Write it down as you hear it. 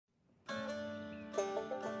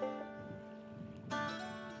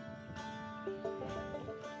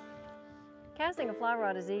Casting a fly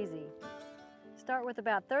rod is easy. Start with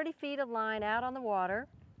about 30 feet of line out on the water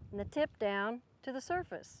and the tip down to the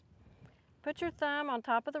surface. Put your thumb on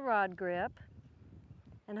top of the rod grip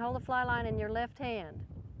and hold the fly line in your left hand.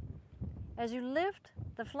 As you lift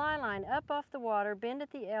the fly line up off the water, bend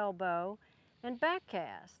at the elbow and back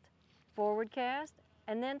cast, forward cast,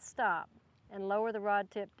 and then stop and lower the rod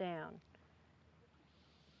tip down.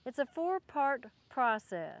 It's a 4-part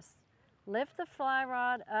process. Lift the fly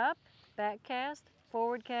rod up, back cast,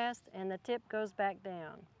 forward cast, and the tip goes back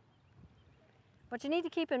down. What you need to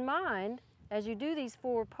keep in mind as you do these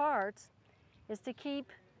 4 parts is to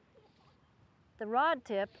keep the rod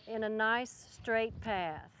tip in a nice straight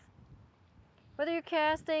path. Whether you're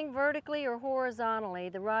casting vertically or horizontally,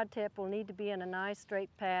 the rod tip will need to be in a nice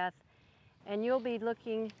straight path, and you'll be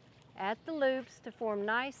looking at the loops to form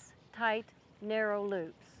nice, tight, narrow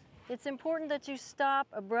loops. It's important that you stop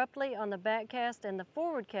abruptly on the back cast and the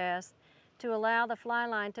forward cast to allow the fly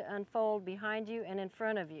line to unfold behind you and in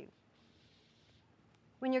front of you.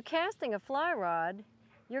 When you're casting a fly rod,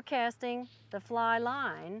 you're casting the fly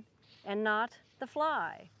line and not the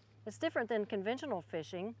fly. It's different than conventional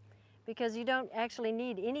fishing because you don't actually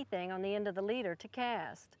need anything on the end of the leader to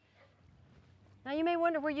cast. Now you may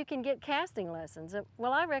wonder where you can get casting lessons.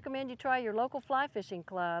 Well, I recommend you try your local fly fishing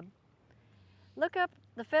club. Look up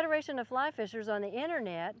the Federation of Fly Fishers on the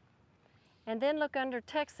internet and then look under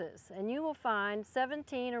Texas, and you will find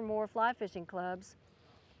 17 or more fly fishing clubs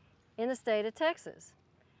in the state of Texas.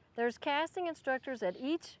 There's casting instructors at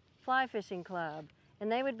each fly fishing club,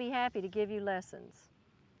 and they would be happy to give you lessons.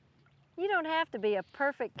 You don't have to be a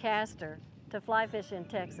perfect caster to fly fish in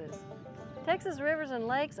Texas. Texas rivers and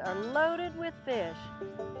lakes are loaded with fish.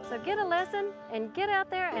 So get a lesson and get out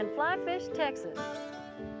there and fly fish Texas.